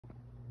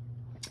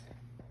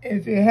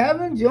If you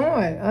haven't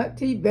joined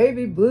Auntie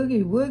Baby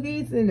Boogie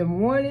Woogies in the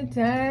morning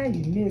time,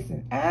 you're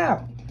missing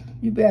out.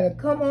 You better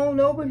come on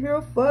over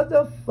here for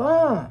the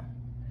fun.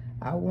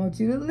 I want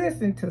you to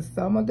listen to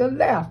some of the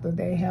laughter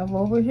they have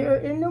over here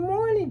in the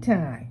morning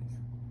times.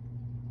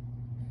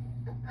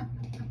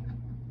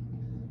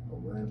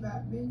 Don't worry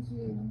about me,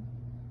 children.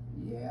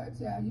 Yeah,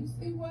 child, you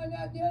see one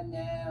out there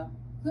now?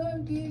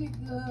 Come get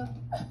it, girl.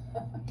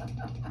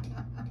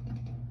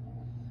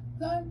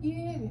 Come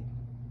get it.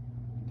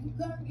 You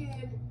come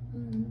get it.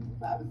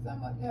 Probably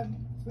some of them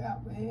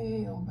trap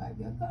hell back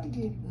there. Come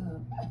get it,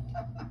 girl.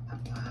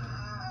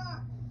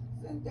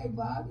 Since they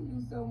bother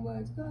you so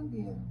much, come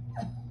get them.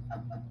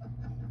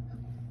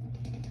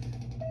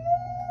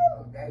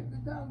 They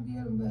can come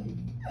get them, baby.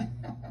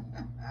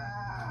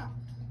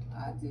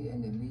 Auntie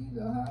in the lead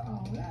of her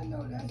own. I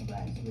know that's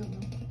right,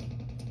 sugar.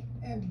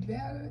 And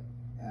Belcher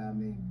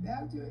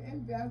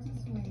and Belcher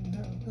swing.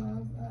 Her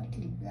comes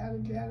Auntie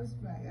Belcher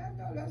strike. I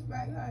know that's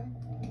right, honey.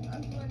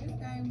 I'm doing this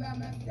thing by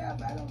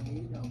myself. I don't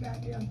need no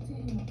goddamn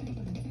team of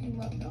people to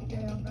team up no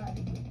damn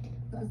body with.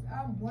 Because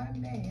I'm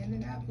one man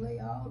and I play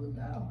all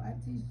alone. I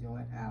teach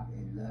showing out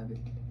and love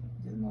it.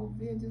 Just more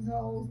bitches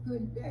hoes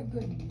couldn't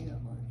never,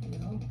 you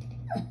know.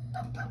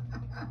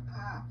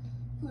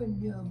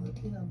 Couldn't ever,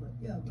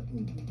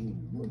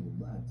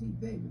 Auntie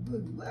Baby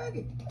Boogie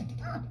Woogie.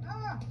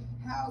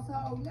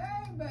 Household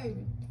name,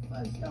 baby.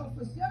 For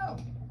sure.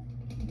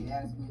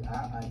 Yes, we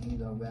are Auntie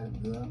Loretta,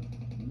 girl.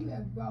 You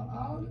have brought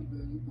all the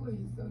beauty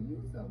queens, so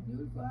you so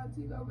beautiful,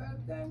 Auntie Loretta.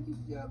 Thank you,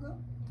 sugar.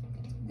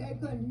 They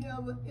could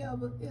never,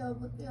 ever.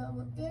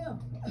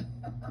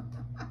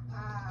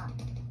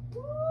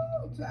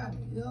 Woo, try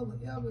to never.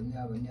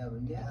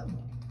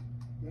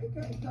 They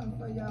can't come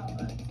for y'all,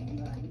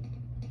 Auntie, honey.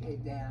 They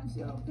damn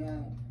sure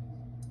can.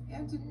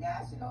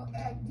 International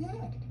at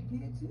that,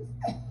 bitches.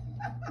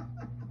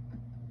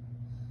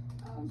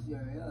 I'm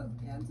sure it was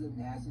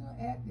international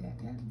at that.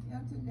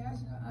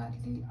 International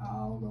Auntie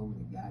all over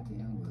the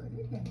goddamn world.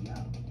 They can't,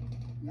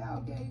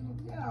 y'all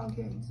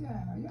can't,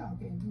 child. Y'all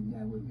can't do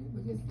nothing with me,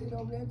 but just sit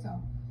over there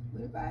talking.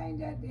 But if I ain't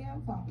that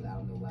damn popular, I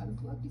don't know why the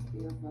fuck you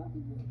still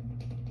fucking with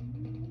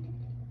me.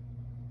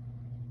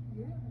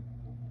 Yeah.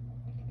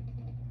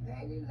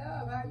 Lady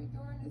Love, how you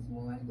doing this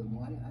morning? Good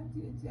morning,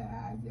 Auntie.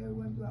 How's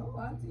everyone doing? Oh,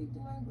 Auntie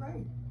doing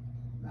great.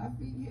 My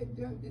feet hit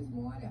dirt this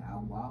morning. I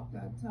walked,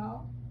 I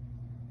talked.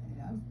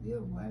 I'm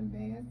still one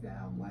man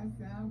sound, one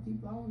sound,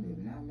 keep on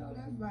living. I know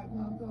that's right,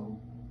 Uncle.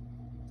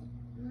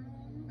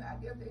 I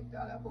guess they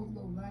thought I was supposed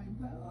to go running.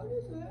 Oh,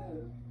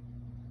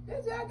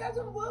 this I got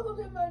some wiggles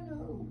in my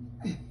nose.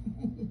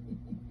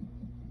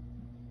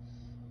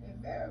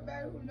 And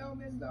everybody who know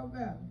Miss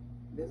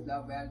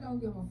Lovell don't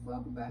give a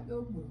fuck about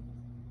those books.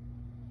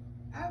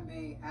 I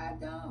mean, I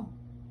don't.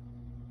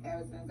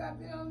 Ever since I've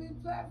been on this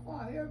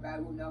platform,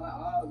 everybody who know her,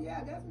 oh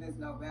yeah, that's Miss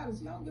Lovell.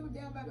 She don't give a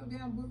damn about those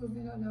damn boogers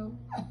in her nose.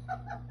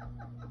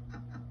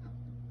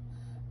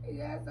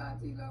 Yes,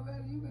 Auntie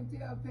Lovell, you can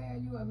tell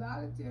paying you a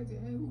lot of attention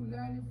and who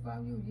learning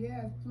from you.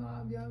 Yes,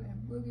 Plum them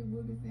and Boogie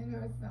Woogies in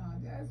her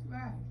song. That's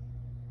right.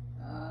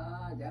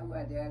 That's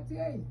what they'll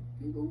tell you.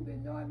 People who've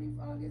been knowing me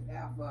on this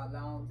app for a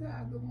long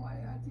time. Good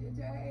morning, Auntie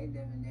J. Hey,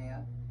 living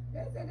there.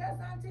 They said that's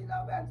Auntie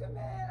Lovell.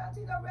 Man,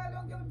 Auntie Lovell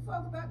don't give a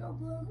fuck about no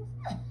boogers.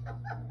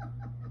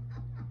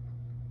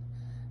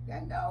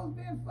 That nose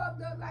been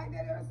fucked up like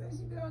that ever since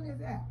she been on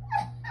this app.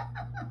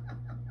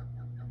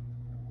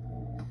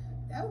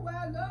 That's why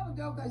I love her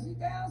though, cause she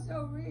down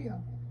so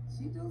real.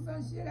 She do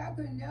some shit I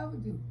could never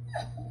do.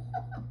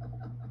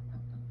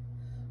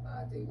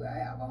 I think we'll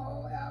have a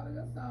whole album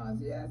of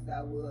songs. Yes,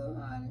 I would,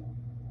 honey.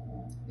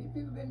 These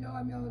people been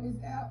knowing me on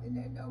this app, and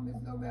they know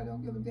Miss Lovell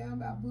don't give a damn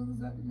about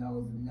boogers up the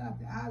nose and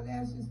nothing.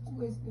 Eyelashes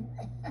twisted,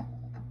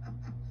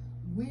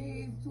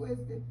 wigs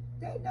twisted.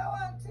 They know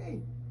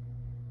Auntie.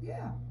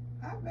 Yeah,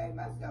 I made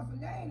myself a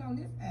name on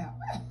this app.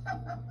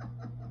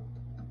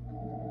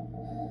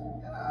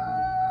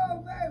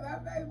 Oh, baby, I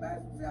made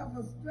myself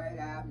a straight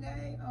out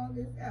name on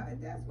this app,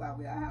 and that's why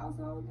we're a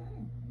household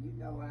name. You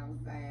know what I'm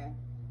saying?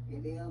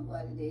 It is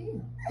what it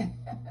is.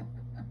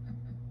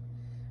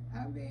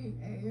 I mean,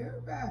 hey,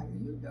 everybody,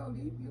 you know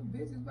these you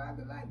bitches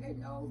rockin' like they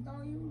nose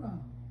don't you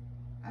wrong.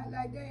 I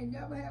like they ain't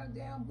never had a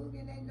damn book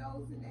in their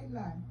nose in their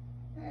life.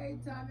 Hey,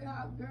 Tommy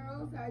Hawk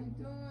girls, how you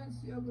doing,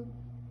 sugar?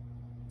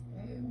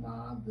 Hey,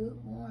 Mom,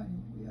 good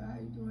morning. Yeah, how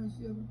you doing,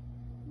 sugar?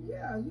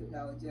 Yeah, you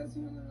know, just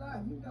human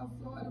life. You know,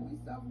 Florida, we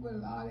suffer with a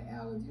lot of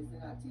allergies,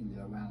 and I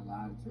live around a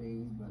lot of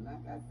trees. But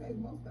like I say,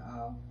 most of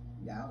all,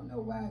 y'all don't know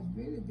why it's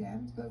really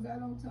damaged, because I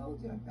don't told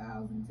you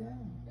 1,000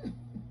 times.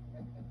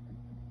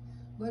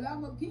 But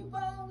I'm going to keep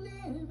on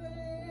living.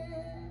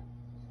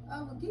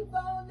 I'm going to keep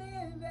on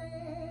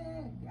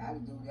living. Got to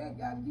do that.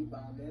 Got to keep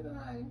on living,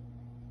 honey.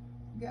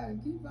 Got to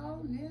keep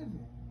on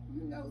living.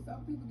 You know,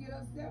 some people get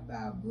upset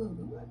by a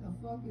booger. What the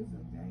fuck is a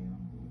damn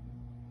booger?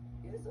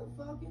 It's a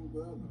fucking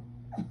booger.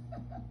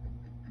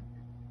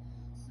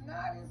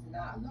 Snot is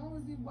snot. As long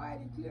as it's white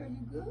and clear,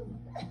 you good.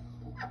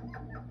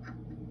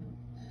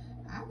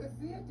 I could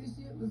see if this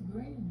shit was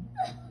green.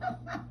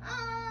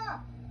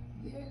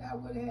 Then I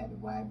would have had to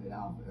wipe it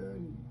off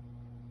early.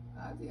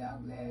 I tell you,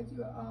 I'm glad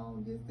you're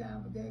on this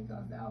time of day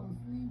because I was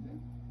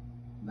sleeping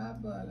my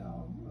butt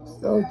off.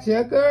 Okay. So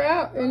check her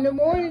out in the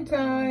morning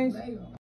times.